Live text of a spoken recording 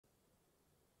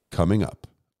coming up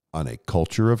on A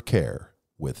Culture of Care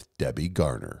with Debbie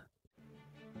Garner.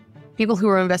 People who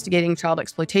are investigating child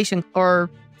exploitation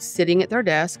are sitting at their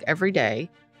desk every day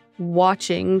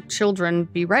watching children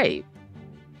be raped.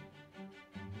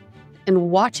 And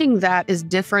watching that is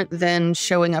different than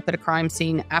showing up at a crime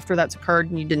scene after that's occurred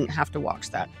and you didn't have to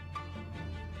watch that.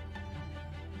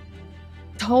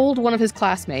 Told one of his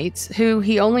classmates, who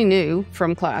he only knew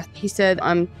from class, he said,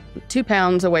 "I'm 2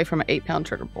 pounds away from an 8-pound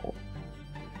trigger pull."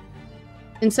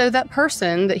 And so that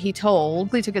person that he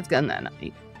told, he took his gun that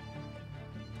night.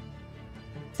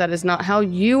 That is not how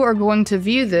you are going to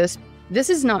view this. This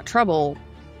is not trouble.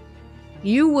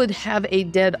 You would have a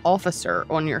dead officer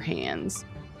on your hands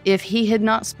if he had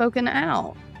not spoken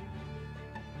out.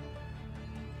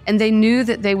 And they knew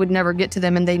that they would never get to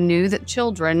them, and they knew that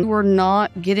children were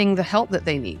not getting the help that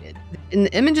they needed. And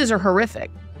the images are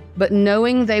horrific, but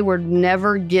knowing they would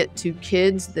never get to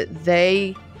kids that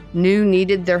they knew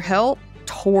needed their help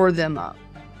tore them up.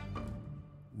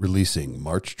 Releasing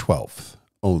March 12th,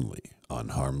 only on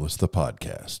Harmless the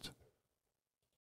Podcast.